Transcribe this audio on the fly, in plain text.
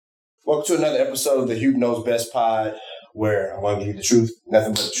Welcome to another episode of the Hube Knows Best pod, where I'm going to give you the truth,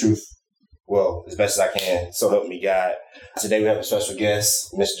 nothing but the truth. Well, as best as I can, so help me God. Today we have a special guest,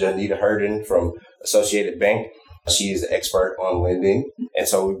 Ms. Janita Herden from Associated Bank. She is an expert on lending. And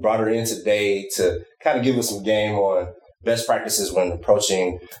so we brought her in today to kind of give us some game on best practices when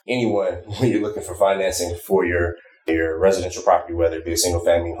approaching anyone when you're looking for financing for your residential property, whether it be a single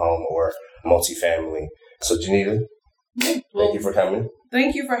family home or multifamily. So Janita, thank you for coming.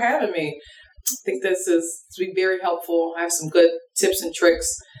 Thank you for having me. I think this is to be very helpful. I have some good tips and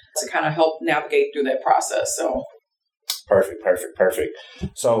tricks to kind of help navigate through that process. So Perfect.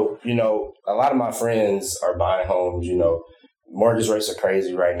 So, a lot of my friends are buying homes, mortgage rates are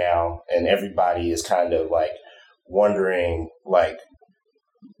crazy right now. And everybody is kind of like wondering, like,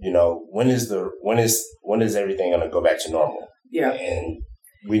 when is everything going to go back to normal? Yeah. And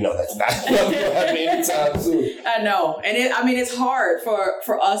we know that's not going to happen anytime soon. I know. And it's hard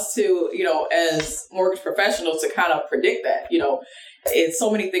for us to, as mortgage professionals to kind of predict that, It's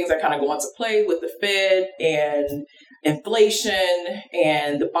so many things that kind of go into play with the Fed and inflation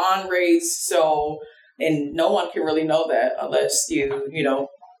and the bond rates. So, and no one can really know that unless you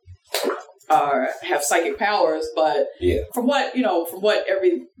have psychic powers. But yeah, from what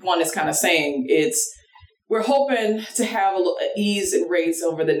everyone is kind of saying, we're hoping to have a little ease in rates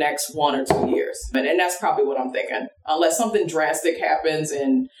over the next 1 or 2 years. And that's probably what I'm thinking, unless something drastic happens.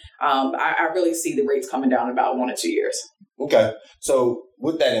 And I really see the rates coming down in about 1 or 2 years. Okay. So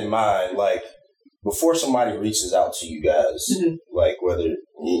with that in mind, like before somebody reaches out to you guys, like whether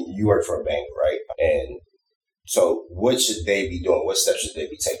you work for a bank, right? And so what should they be doing? What steps should they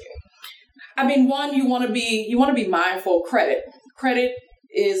be taking? One, you want to be mindful of credit. Credit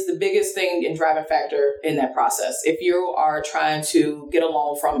is the biggest thing and driving factor in that process. If you are trying to get a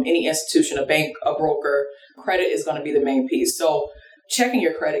loan from any institution, a bank, a broker, credit is going to be the main piece. So checking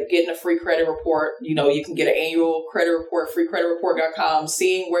your credit, getting a free credit report. You can get an annual credit report, freecreditreport.com,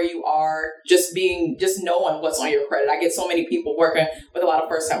 seeing where you are, just knowing what's on your credit. I get so many people working with a lot of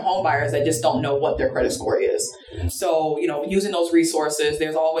first-time home buyers that just don't know what their credit score is. So, using those resources,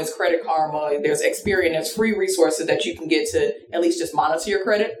 there's always Credit Karma, there's Experian, there's free resources that you can get to at least just monitor your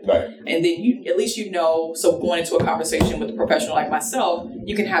credit. Right. And then at least so going into a conversation with a professional like myself,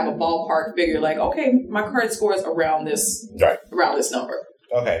 you can have a ballpark figure like, okay, my credit score is around this number.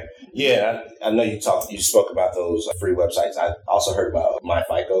 Okay. Yeah, I know you spoke about those free websites. I also heard about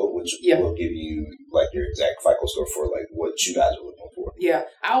MyFICO, which will give you like your exact FICO score for like what you guys are looking for. Yeah.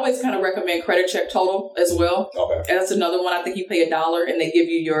 I always kind of recommend Credit Check Total as well. Okay. And that's another one. I think you pay $1 and they give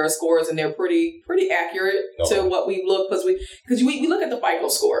you your scores and they're pretty accurate to what we look, because we look at the FICO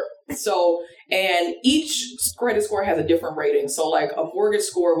score. So, and each credit score has a different rating. So like a mortgage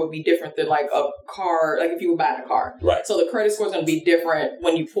score would be different than like a car, like if you were buying a car. Right. So the credit score is going to be different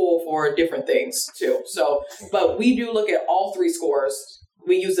when you pull for different things too. So, but we do look at all three scores.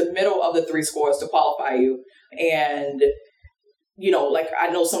 We use the middle of the three scores to qualify you. And, like I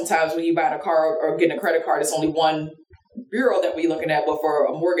know sometimes when you buy a car or getting a credit card, it's only one bureau that we're looking at. But for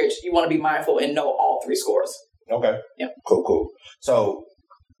a mortgage, you want to be mindful and know all three scores. Okay. Yeah. Cool. So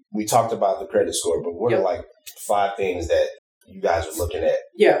we talked about the credit score, but what are like 5 things that you guys are looking at?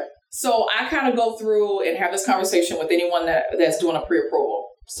 Yeah. So I kind of go through and have this conversation with anyone that's doing a pre-approval.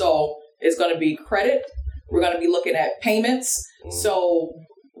 So it's going to be credit. We're going to be looking at payments. So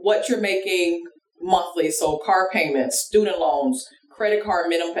what you're making monthly. So car payments, student loans, credit card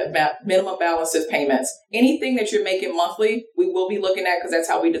minimum balances payments. Anything that you're making monthly, we will be looking at because that's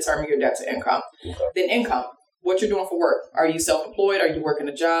how we determine your debt to income. Okay. Then income. What you're doing for work. Are you self-employed? Are you working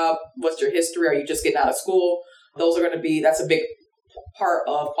a job? What's your history? Are you just getting out of school? That's a big part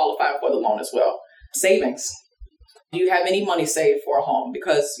of qualifying for the loan as well. Savings. Do you have any money saved for a home?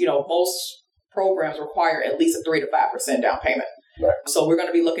 Because, most programs require at least a 3 to 5% down payment. Right. So we're going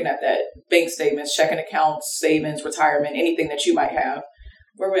to be looking at that. Bank statements, checking accounts, savings, retirement, anything that you might have.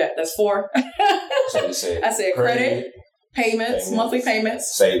 Where are we at? That's 4. So you said I said credit, payments, monthly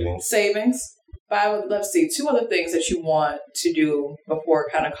payments, savings. 5, let's see, 2 other things that you want to do before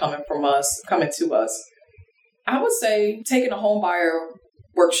kind of coming to us. I would say taking a home buyer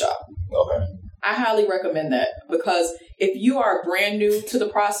workshop. Okay. I highly recommend that because if you are brand new to the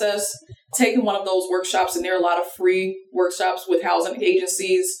process, taking one of those workshops, and there are a lot of free workshops with housing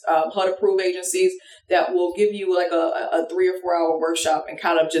agencies, HUD-approved agencies, that will give you like a 3 or 4 hour workshop and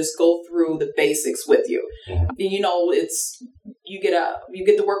kind of just go through the basics with you. Mm-hmm. And, you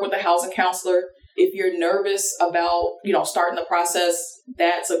get to work with a housing counselor. If you're nervous about, starting the process,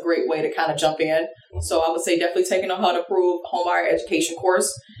 that's a great way to kind of jump in. So I would say definitely taking a HUD-approved homebuyer education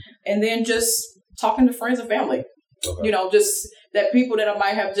course, and then just talking to friends and family. Okay. Just that people that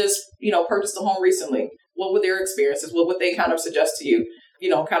might have just, purchased a home recently, what were their experiences? What would they kind of suggest to you?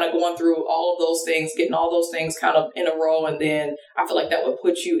 Kind of going through all of those things, getting all those things kind of in a row. And then I feel like that would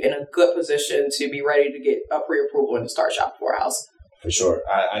put you in a good position to be ready to get a pre-approval and to start shopping for a house. For sure.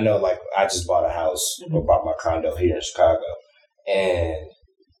 I know, like, I just bought a house or bought my condo here in Chicago. And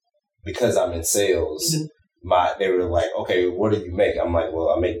because I'm in sales, they were like, okay, what do you make? I'm like, well,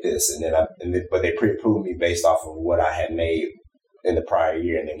 I make this. But they pre-approved me based off of what I had made in the prior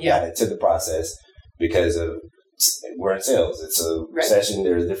year. And then we got into the process because we're in sales. It's a recession.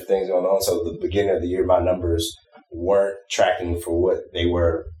 There's different things going on. So the beginning of the year, my numbers weren't tracking for what they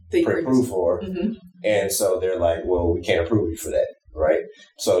were pre-approved for. And so they're like, well, we can't approve you for that. Right.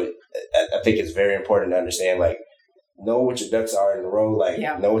 So I think it's very important to understand, like, know what your ducks are in a row, like,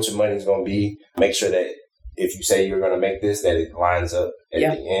 know what your money's going to be. Make sure that if you say you're going to make this, that it lines up at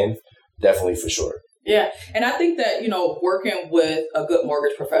the end. Definitely, for sure. Yeah. And I think that, working with a good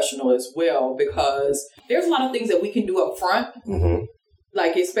mortgage professional as well, because there's a lot of things that we can do up front.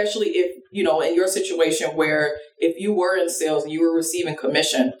 Like, especially if, in your situation where if you were in sales and you were receiving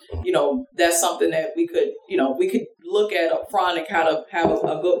commission, that's something that we could look at up front and kind of have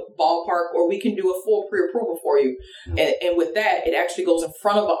a good ballpark, or we can do a full pre-approval for you. And with that, it actually goes in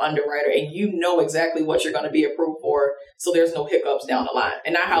front of an underwriter and you know exactly what you're going to be approved for. So there's no hiccups down the line.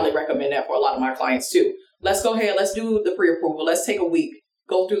 And I highly recommend that for a lot of my clients too. Let's go ahead. Let's do the pre-approval. Let's take a week,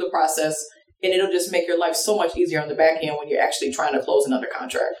 go through the process. And it'll just make your life so much easier on the back end when you're actually trying to close an under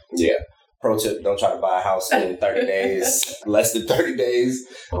contract. Yeah. Pro tip, don't try to buy a house in 30 days, less than 30 days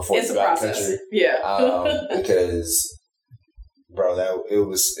before you go out of the country. Yeah. Because, bro, it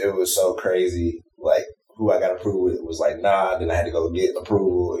was so crazy. Like, who I got approved with was like, nah. Then I had to go get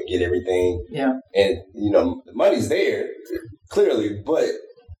approval and get everything. Yeah. And, the money's there, clearly, but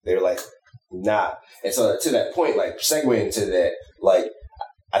they were like, nah. And so to that point, like, segueing into that, like,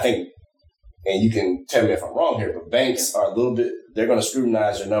 I think, and you can tell me if I'm wrong here, but banks are they're going to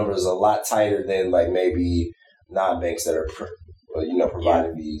scrutinize your numbers a lot tighter than, like, maybe non-banks that are,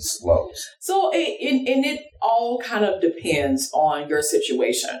 providing these loans. So, it all kind of depends on your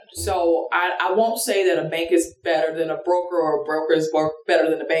situation. So I won't say that a bank is better than a broker or a broker is better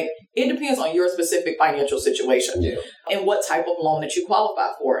than a bank. It depends on your specific financial situation and what type of loan that you qualify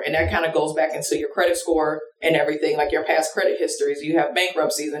for. And that kind of goes back into your credit score and everything, like your past credit histories. You have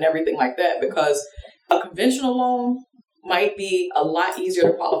bankruptcies and everything like that, because a conventional loan might be a lot easier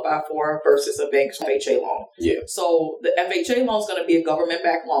to qualify for versus a bank's FHA loan. Yeah. So the FHA loan is going to be a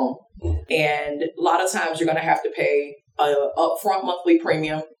government-backed loan. And a lot of times you're going to have to pay an upfront monthly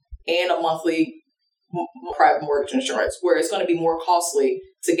premium and a monthly private mortgage insurance, where it's going to be more costly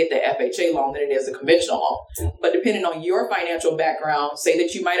to get the FHA loan than it is a conventional loan. But depending on your financial background, say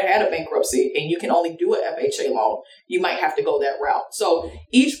that you might have had a bankruptcy and you can only do an FHA loan, you might have to go that route. So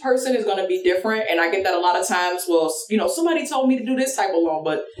each person is going to be different. And I get that a lot of times, well, somebody told me to do this type of loan,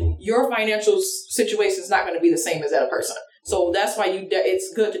 but your financial situation is not going to be the same as that person. So that's why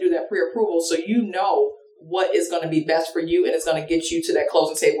it's good to do that pre-approval, so you know what is going to be best for you, and it's going to get you to that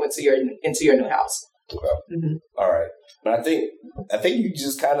closing table into your new house. Okay. All right. But I think you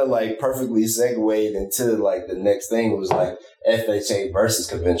just kind of like perfectly segued into like the next thing was like FHA versus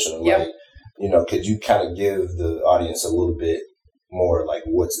conventional. Yep. Like, could you kind of give the audience a little bit more like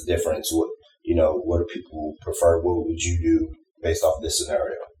what's the difference? What do people prefer? What would you do based off this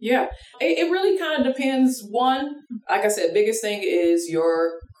scenario? Yeah, it really kind of depends. One, like I said, biggest thing is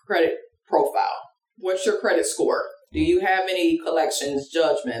your credit profile. What's your credit score? Do you have any collections,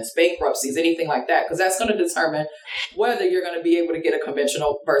 judgments, bankruptcies, anything like that? Because that's going to determine whether you're going to be able to get a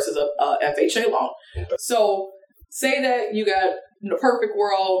conventional versus a FHA loan. So say that you got, in the perfect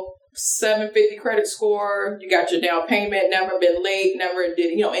world, 750 credit score, you got your down payment, never been late, never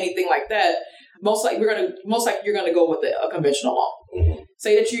did, anything like that. Most likely you're going to go with a conventional loan.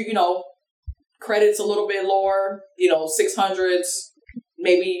 Say that you credit's a little bit lower, 600s,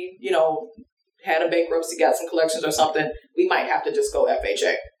 maybe, had a bankruptcy, got some collections or something, we might have to just go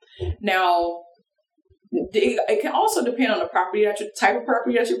FHA. Now, it can also depend on the type of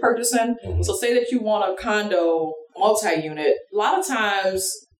property that you're purchasing. So say that you want a condo multi-unit. A lot of times,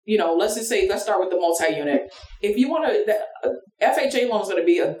 let's start with the multi-unit. If you want FHA loan is going to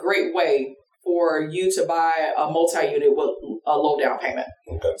be a great way for you to buy a multi-unit with a low down payment.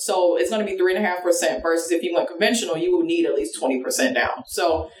 Okay. So it's going to be 3.5% versus if you went conventional, you will need at least 20% down.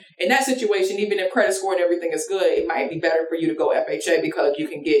 So in that situation, even if credit score and everything is good, it might be better for you to go FHA because you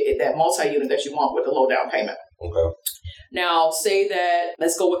can get that multi-unit that you want with a low down payment. Okay. Now, say that,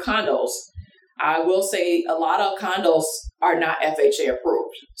 let's go with condos. I will say a lot of condos are not FHA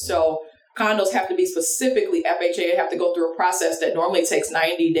approved. So Condos have to be specifically FHA. They have to go through a process that normally takes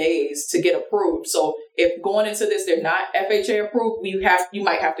 90 days to get approved. So if going into this, they're not FHA approved, you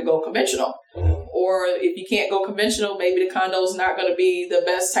might have to go conventional. Or if you can't go conventional, maybe the condo is not going to be the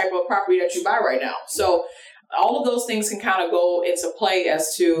best type of property that you buy right now. So all of those things can kind of go into play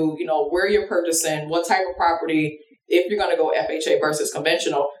as to, where you're purchasing, what type of property, if you're going to go FHA versus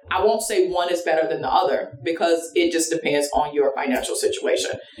conventional. I won't say one is better than the other because it just depends on your financial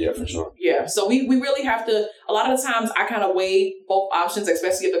situation. Yeah, for sure. Yeah. So we really have to, a lot of the times I kind of weigh both options,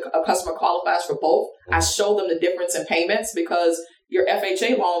 especially if a customer qualifies for both. I show them the difference in payments because your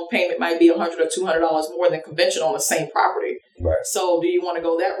FHA loan payment might be $100 or $200 more than conventional on the same property. Right. So do you want to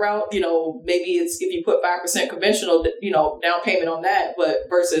go that route? Maybe it's if you put 5% conventional, down payment on that, but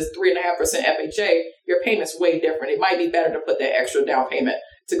versus 3.5% FHA, your payment's way different. It might be better to put that extra down payment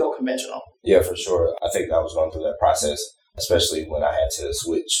to go conventional. Yeah, for sure. I think I was going through that process, especially when I had to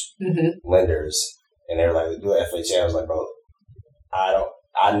switch lenders, and they were like, do FHA. I was like, bro,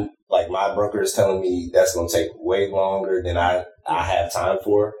 my broker is telling me that's going to take way longer than I have time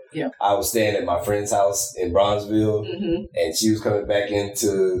for. Yeah. I was staying at my friend's house in Bronzeville, and she was coming back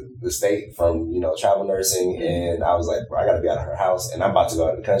into the state from, travel nursing. And I was like, bro, I got to be out of her house. And I'm about to go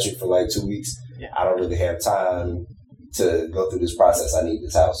out of the country for like 2 weeks. Yeah. I don't really have time to go through this process. I need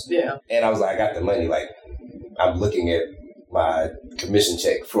this house. Yeah. And I was like, I got the money. Like, I'm looking at my commission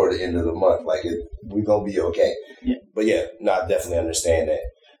check for the end of the month. Like, we're going to be okay. Yeah. But yeah, no, I definitely understand that.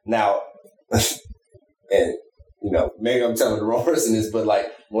 Now, and, maybe I'm telling the wrong person this, but like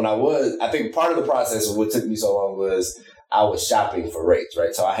I think part of the process of what took me so long was I was shopping for rates,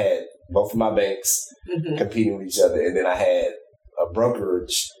 right? So I had both of my banks competing with each other, and then I had a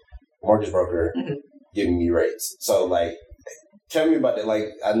mortgage broker giving me rates. So like, tell me about that. Like,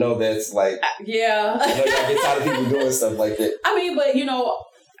 I know that's like, yeah, I get tired of people doing stuff like that. I mean, but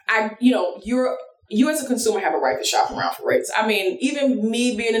you as a consumer have a right to shop around for rates. I mean, even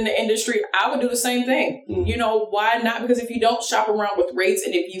me being in the industry, I would do the same thing. Why not? Because if you don't shop around with rates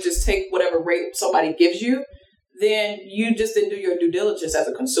and if you just take whatever rate somebody gives you, then you just didn't do your due diligence as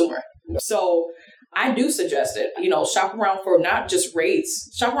a consumer. No. So I do suggest it, shop around for not just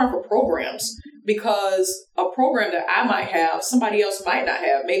rates, shop around for programs. Because a program that I might have, somebody else might not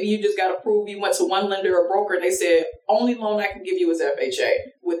have. Maybe you just got approved. You went to one lender or broker and they said, only loan I can give you is FHA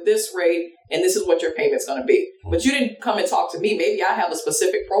with this rate. And this is what your payment's going to be. But you didn't come and talk to me. Maybe I have a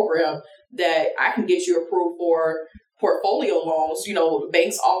specific program that I can get you approved for portfolio loans.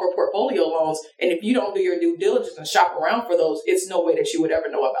 Banks offer portfolio loans. And if you don't do your due diligence and shop around for those, it's no way that you would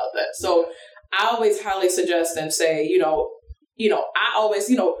ever know about that. So I always highly suggest and say, I always,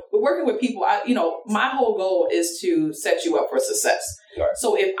 we're working with people. My whole goal is to set you up for success. Right.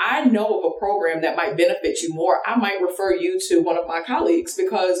 So if I know of a program that might benefit you more, I might refer you to one of my colleagues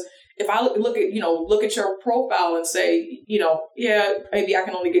because if I look at your profile and say, yeah, maybe I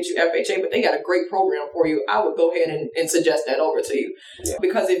can only get you FHA, but they got a great program for you, I would go ahead and suggest that over to you. Yeah.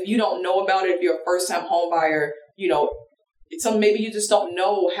 Because if you don't know about it, if you're a first-time home buyer, so maybe you just don't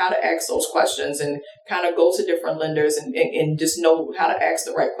know how to ask those questions and kind of go to different lenders and just know how to ask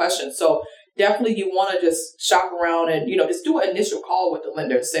the right questions. So definitely you want to just shop around and, just do an initial call with the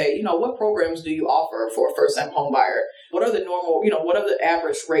lender and say, what programs do you offer for a first-time home buyer? What are the normal, what are the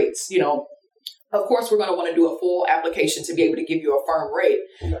average rates? Of course, we're going to want to do a full application to be able to give you a firm rate,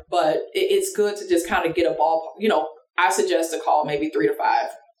 but it's good to just kind of get a ball. I suggest a call maybe 3 to 5.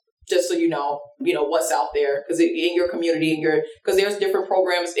 Just so you know what's out there, because in your community, because there's different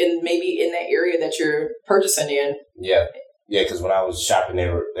programs in that area that you're purchasing in. Yeah, because when I was shopping, they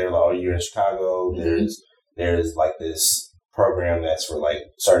were like, "Oh, you're in Chicago. There's like this program that's for like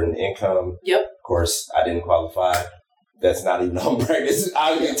certain income." Yep. Of course, I didn't qualify. That's not even home practice.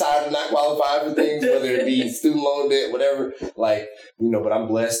 I get tired of not qualifying for things, whether it be student loan debt, whatever. Like, but I'm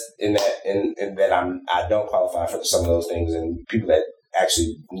blessed in that I don't qualify for some of those things, and people that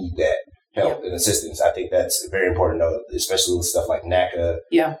actually need that help and assistance. I think that's very important, though, especially with stuff like NACA.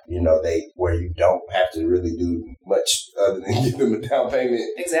 Yeah. Where you don't have to really do much other than give them a down payment.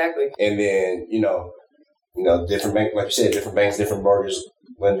 Exactly. And then, different banks, like you said, different banks, different mortgage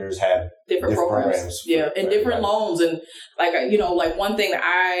lenders have different programs. Yeah. And different loans. And like one thing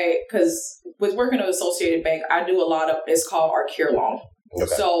because with working at Associated Bank, I do a lot of, it's called our CARE loan. Okay.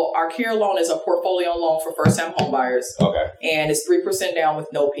 So our CARE loan is a portfolio loan for first-time home buyers. Okay. And it's 3% down with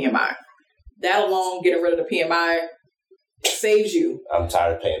no PMI. That alone, getting rid of the PMI, saves you. I'm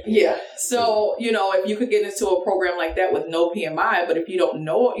tired of paying PMI. Yeah. So, if you could get into a program like that with no PMI, but if you don't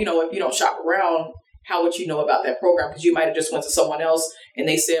know, if you don't shop around, how would you know about that program? Because you might have just went to someone else and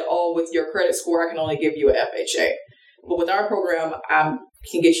they said, oh, with your credit score, I can only give you an FHA. But with our program, I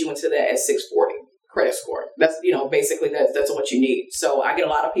can get you into that at 640 credit score. That's, basically that's what you need. So I get a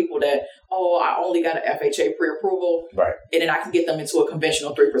lot of people that, I only got an FHA pre-approval. Right. And then I can get them into a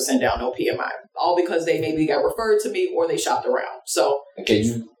conventional 3% down, no PMI. All because they maybe got referred to me or they shopped around. So. Okay,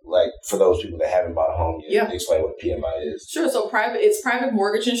 for those people that haven't bought a home yet, explain what PMI is. Sure. So it's private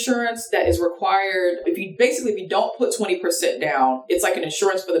mortgage insurance that is required. If you don't put 20% down, it's like an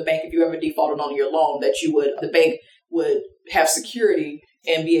insurance for the bank. If you ever defaulted on your loan, the bank would have security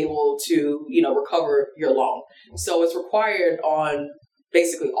and be able to, recover your loan. So it's required on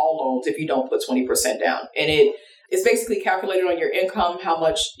basically all loans if you don't put 20% down. And it's basically calculated on your income, how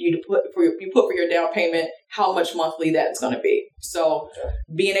much you put for your down payment, how much monthly that's going to be. So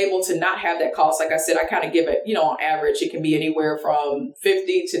being able to not have that cost, like I said, I kind of give it, on average, it can be anywhere from $50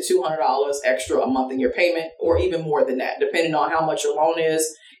 to $200 extra a month in your payment, or even more than that, depending on how much your loan is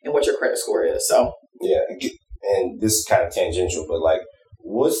and what your credit score is. So yeah, and this is kind of tangential, but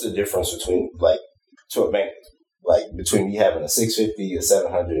what's the difference between to a bank, between me having a 650, a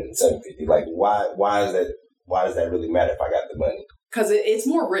 700, and 750? Why does that really matter if I got the money? Because it's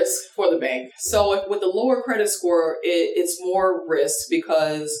more risk for the bank. So with the lower credit score, it's more risk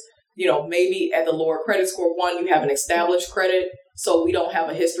because, maybe at the lower credit score, one, you have an established credit. So we don't have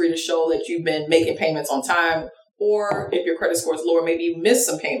a history to show that you've been making payments on time. Or if your credit score is lower, maybe you missed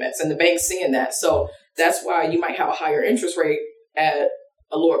some payments and the bank's seeing that. So that's why you might have a higher interest rate at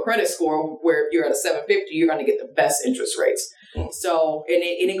a lower credit score, where if you're at a 750, you're going to get the best interest rates. So,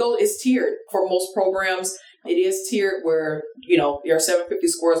 it's tiered for most programs. It is tiered where, your 750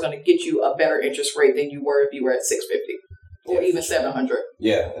 score is going to get you a better interest rate than you were if you were at 650 or even 700.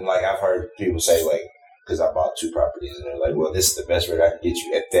 Yeah. And I've heard people say because I bought 2 properties and they're like, well, this is the best rate I can get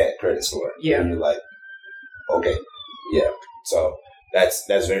you at that credit score. Yeah. And you're like, okay. Yeah. So that's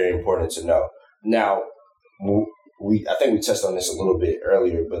very important to know. Now, I think we touched on this a little bit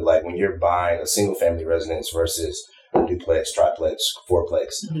earlier, but when you're buying a single family residence versus a duplex, triplex,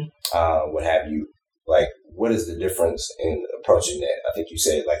 fourplex, what have you, what is the difference in approaching that? I think you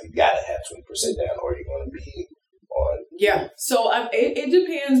said you gotta have 20% down, or you're going to be on. Yeah. So it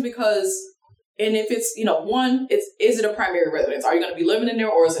depends because, and if it's one, is it a primary residence? Are you going to be living in there,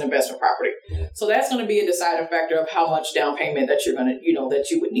 or is it an investment property? Mm-hmm. So that's going to be a deciding factor of how much down payment that you're going to that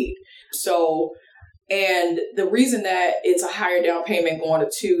you would need. So. And the reason that it's a higher down payment going to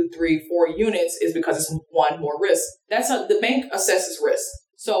 2, 3, 4 units is because it's one, more risk. That's how the bank assesses risk.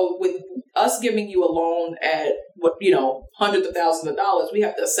 So with us giving you a loan at hundreds of thousands of dollars, we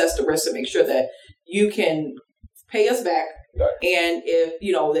have to assess the risk to make sure that you can pay us back. Right. And if,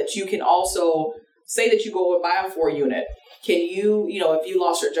 that you can also say that you go and buy a 4 unit. Can you, if you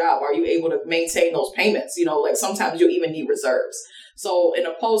lost your job, are you able to maintain those payments? Sometimes you'll even need reserves. So in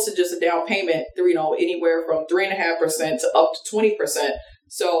opposed to just a down payment, anywhere from 3.5% to up to 20%.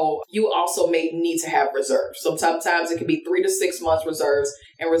 So you also may need to have reserves. Sometimes it can be 3 to 6 months reserves,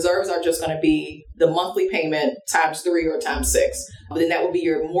 and reserves are just going to be the monthly payment times 3 or times 6. But then that would be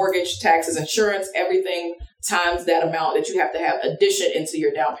your mortgage, taxes, insurance, everything times that amount that you have to have addition into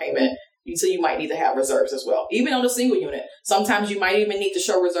your down payment. So you might need to have reserves as well. Even on a single unit, sometimes you might even need to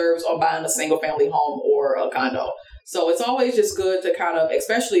show reserves on buying a single family home or a condo. So it's always just good to kind of,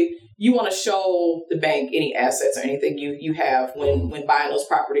 especially you want to show the bank any assets or anything you have when buying those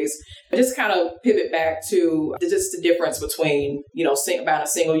properties. Just kind of pivot back to just the difference between, buying a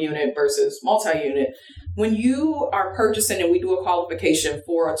single unit versus multi-unit. When you are purchasing and we do a qualification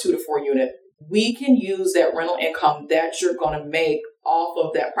for a 2 to 4 unit, we can use that rental income that you're going to make off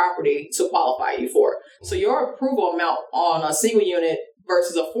of that property to qualify you for. So your approval amount on a single unit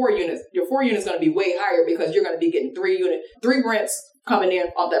versus a 4 unit, your 4 unit is going to be way higher because you're going to be getting 3 rents coming in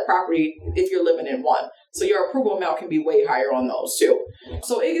on that property if you're living in one. So your approval amount can be way higher on those too.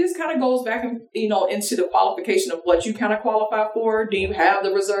 So it just kind of goes back and, into the qualification of what you kind of qualify for. Do you have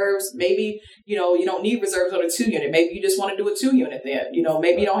the reserves? Maybe, you don't need reserves on a 2 unit. Maybe you just want to do a 2 unit then.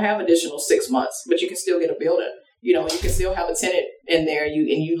 Maybe you don't have additional 6 months, but you can still get a building. You can still have a tenant in there and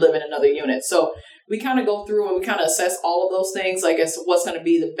you live in another unit. So we kind of go through and we kind of assess all of those things, as to what's going to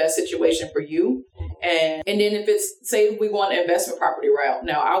be the best situation for you. And then if it's, say we want an investment property route.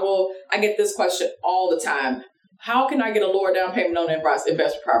 Now I get this question all the time. How can I get a lower down payment on an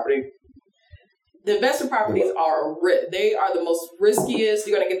investment property? The investment properties they are the most riskiest.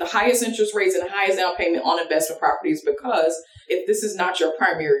 You're going to get the highest interest rates and the highest down payment on investment properties because if this is not your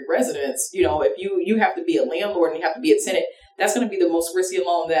primary residence, if you have to be a landlord and you have to be a tenant, that's going to be the most risky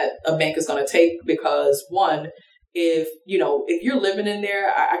loan that a bank is going to take because one, if you're living in there,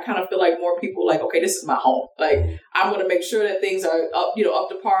 I kind of feel like more people like, okay, this is my home. Like, I'm going to make sure that things are up, up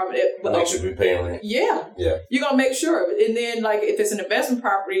to par. Make sure we paying rent. Yeah. You're going to make sure. And then, like, if it's an investment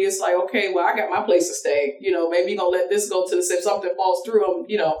property, it's like, okay, well, I got my place to stay. Maybe you're going to let this go to the, if something falls through,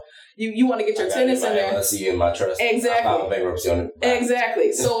 you want to get your tenants in there. LLC in my trust. Exactly. I filed bankruptcy on it.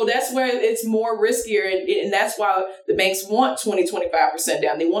 Exactly. So that's where it's more riskier. And that's why the banks want 20-25%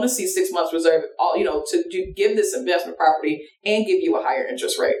 down. They want to see 6 months reserve, to give this investment property and give you a higher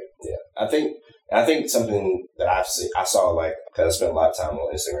interest rate. Yeah. I think something that I saw, like, because I spent a lot of time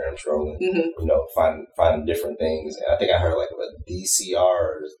on Instagram scrolling, finding different things. And I think I heard like a DCR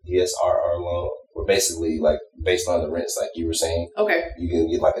or DSRR loan, where basically, like, based on the rents, like you were saying, okay, you can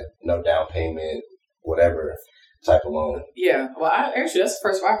get like a no down payment, whatever type of loan. Yeah. Well, that's the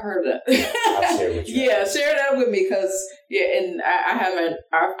first time I've heard of that. I'll share with you. Yeah, share that with me, because and I haven't.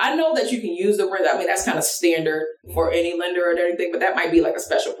 I know that you can use the rent. I mean, that's kind of standard for any lender or anything, but that might be like a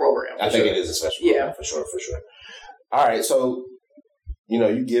special program. I think it is a special program for sure. All right, so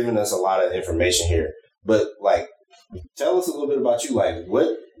you've given us a lot of information here, but like, tell us a little bit about you. Like,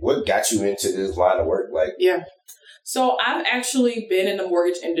 what got you into this line of work? Like, So I've actually been in the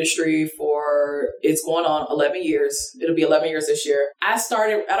mortgage industry it's going on 11 years. It'll be 11 years this year. I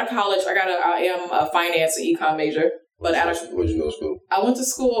started out of college. I am a finance and econ major. But where'd you go to school? I went to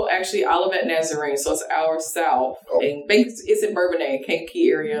school, actually, Olivet Nazarene. So it's an hour south. Oh. And it's in Bourbonnais,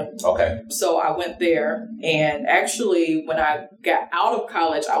 Kankakee area. Okay. So I went there. And actually, when I got out of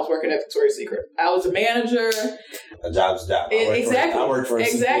college, I was working at Victoria's Secret. I was a manager. A job's a job. I worked for a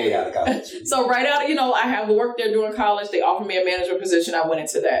CPA out of college. So right out, I have worked there during college. They offered me a manager position. I went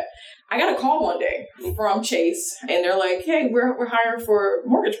into that. I got a call one day from Chase. And they're like, hey, we're hiring for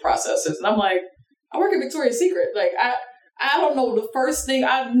mortgage processors. And I'm like, I work at Victoria's Secret. Like, I don't know the first thing.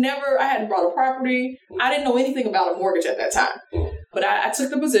 I hadn't bought a property. I didn't know anything about a mortgage at that time. But I took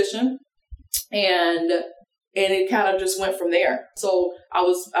the position, and it kind of just went from there. So I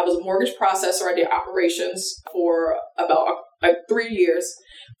was a mortgage processor. I did operations for about like 3 years.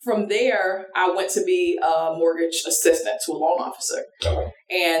 From there, I went to be a mortgage assistant to a loan officer.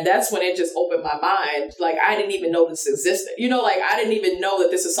 And that's when it just opened my mind. Like, I didn't even know this existed. I didn't even know that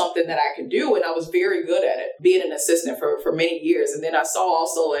this is something that I could do. And I was very good at it, being an assistant for many years. And then I saw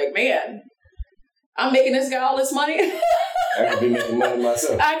also, like, man, I'm making this guy all this money. I could be making money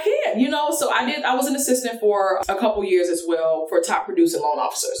myself. I can, So I was an assistant for a couple years as well for top producing loan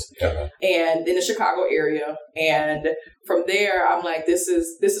officers, and in the Chicago area. And from there, I'm like, this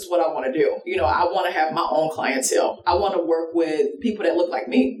is what I want to do. I want to have my own clientele. I want to work with people that look like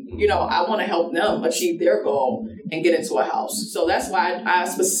me. I want to help them achieve their goal and get into a house. So that's why I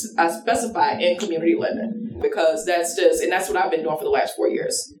specify in community lending, because that's what I've been doing for the last 4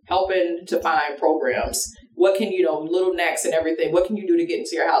 years, helping to find programs. What can little knacks and everything? What can you do to get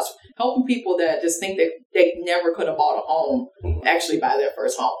into your house? Helping people that just think that they never could have bought a home actually buy their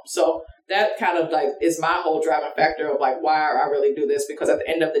first home. So that kind of like is my whole driving factor of like why I really do this, because at the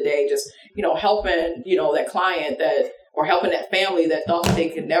end of the day, just helping that client or helping that family that thought that they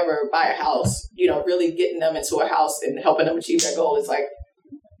could never buy a house, really getting them into a house and helping them achieve their goal is like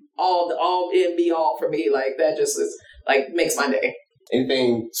all in be all for me. Like that just is like makes my day.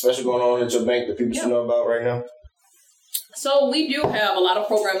 Anything special going on at your bank that people should know about right now? So we do have a lot of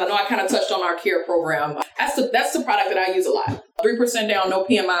programs. I know I kind of touched on our CARE program. That's the product that I use a lot. 3% down, no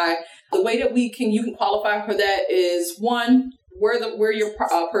PMI. The way that you can qualify for that is one, where you're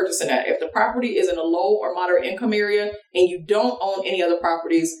purchasing at. If the property is in a low or moderate income area and you don't own any other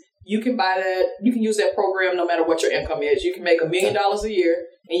properties, you can buy that. You can use that program no matter what your income is. You can make $1 million a year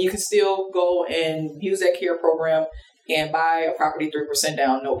and you can still go and use that CARE program and buy a property 3%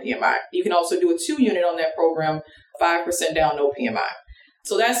 down, no PMI. You can also do a 2-unit on that program, 5% down, no PMI.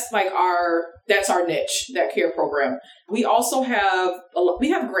 So that's our niche, that CARE program. We also have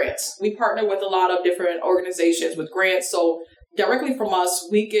grants. We partner with a lot of different organizations with grants. So directly from us,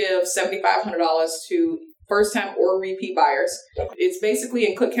 we give $7,500 to first-time or repeat buyers. It's basically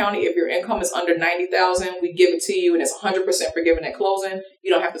in Cook County, if your income is under $90,000, we give it to you, and it's 100% forgiven at closing.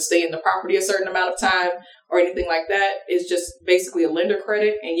 You don't have to stay in the property a certain amount of time or anything like that. It's just basically a lender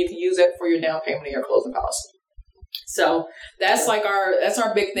credit, and you can use that for your down payment and your closing costs. So that's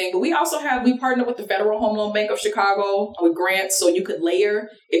our big thing. But we also we partner with the Federal Home Loan Bank of Chicago with grants. So you could layer,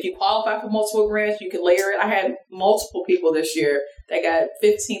 if you qualify for multiple grants, you can layer it. I had multiple people this year that got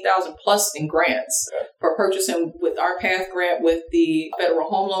 $15,000 plus in grants for purchasing with our PATH grant with the Federal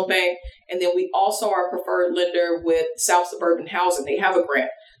Home Loan Bank. And then we also are a preferred lender with South Suburban Housing. They have a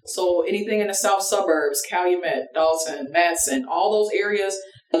grant. So anything in the South suburbs, Calumet, Dalton, Matson, all those areas,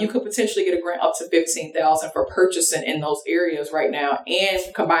 You could potentially get a grant up to $15,000 for purchasing in those areas right now and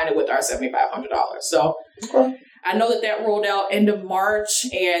combine it with our $7,500. So I know that rolled out end of March,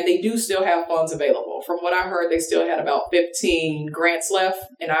 and they do still have funds available. From what I heard, they still had about 15 grants left,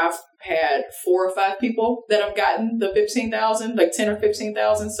 and I've had 4 or 5 people that have gotten the 15,000, like 10 or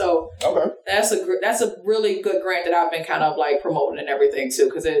 15,000. So that's a really good grant that I've been kind of like promoting and everything too,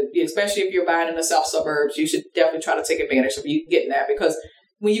 because especially if you're buying in the south suburbs, you should definitely try to take advantage of you getting that, because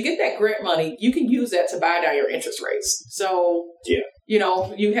when you get that grant money, you can use that to buy down your interest rates. So,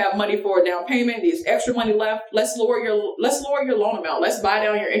 you have money for a down payment, there's extra money left. Let's lower your loan amount. Let's buy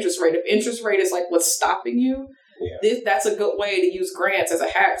down your interest rate. If interest rate is like what's stopping you, that's a good way to use grants as a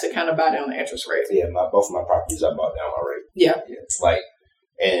hack to kind of buy down the interest rate. Yeah, both of my properties I bought down already. Yeah. It's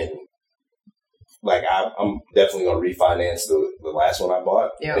I'm definitely going to refinance the last one I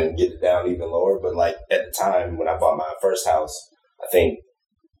bought and get it down even lower. But like at the time when I bought my first house, I think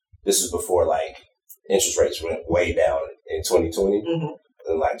this was before like interest rates went way down in 2020.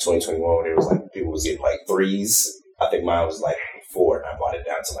 And like 2021, when it was like people was getting like 3s. I think mine was like 4, and I bought it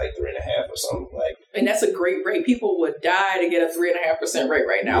down to like 3.5 or something. And that's a great rate. People would die to get a 3.5% rate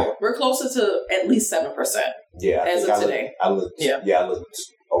right now. Yeah. We're closer to at least 7%. Yeah, as of today. I looked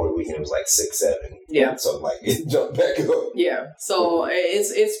over the weekend. It was like 6, 7. Yeah, so like it jumped back up. Yeah, so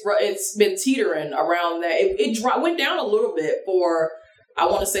it's been teetering around that. It went down a little bit for, I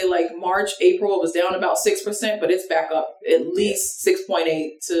want to say like March, April, it was down about 6%, but it's back up at least 6.8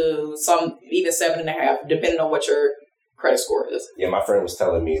 to some even 7.5, depending on what your credit score is. Yeah, my friend was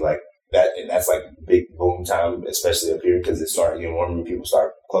telling me like that's like big boom time, especially up here, because it started getting warmer and people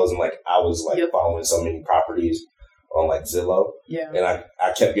start closing. Like I was like following so many properties on like Zillow, and I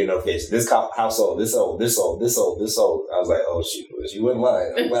kept getting notifications. This house sold, this sold, this sold, this sold, this sold. I was like, oh shoot, she wasn't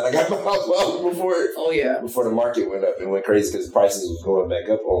lying. I'm glad I got my house before the market went up and went crazy, because prices was going back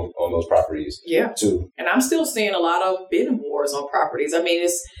up on those properties. Yeah, too. And I'm still seeing a lot of bidding wars on properties. I mean,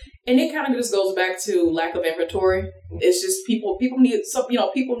 it kind of just goes back to lack of inventory. It's just people need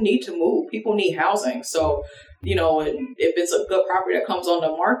people need to move. People need housing. So, and if it's a good property that comes on the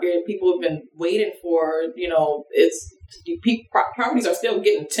market, people have been waiting for, properties are still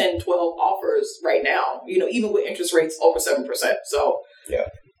getting 10, 12 offers right now, even with interest rates over 7%. So, yeah.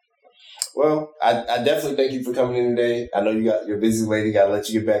 Well, I definitely thank you for coming in today. I know you're a busy lady. Got to let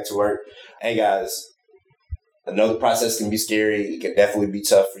you get back to work. Hey, guys, I know the process can be scary. It can definitely be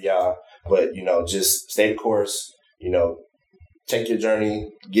tough for y'all, but, just stay the course, take your journey,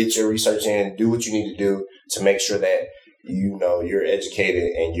 get your research in, do what you need to do to make sure that, you're educated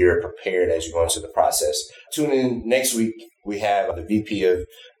and you're prepared as you go into the process. Tune in next week. We have the VP of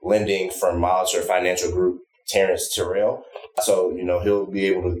Lending from Molitor Financial Group, Terrence Terrell. So, he'll be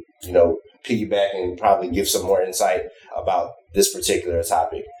able to, piggyback and probably give some more insight about this particular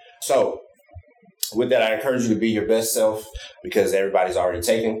topic. So, with that, I encourage you to be your best self, because everybody's already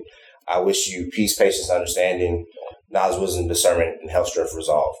taken. I wish you peace, patience, understanding, knowledge, wisdom, discernment, and health, strength,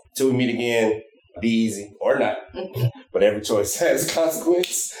 resolve. Till we meet again, be easy or not, but every choice has a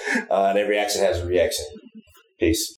consequence, and every action has a reaction. Peace.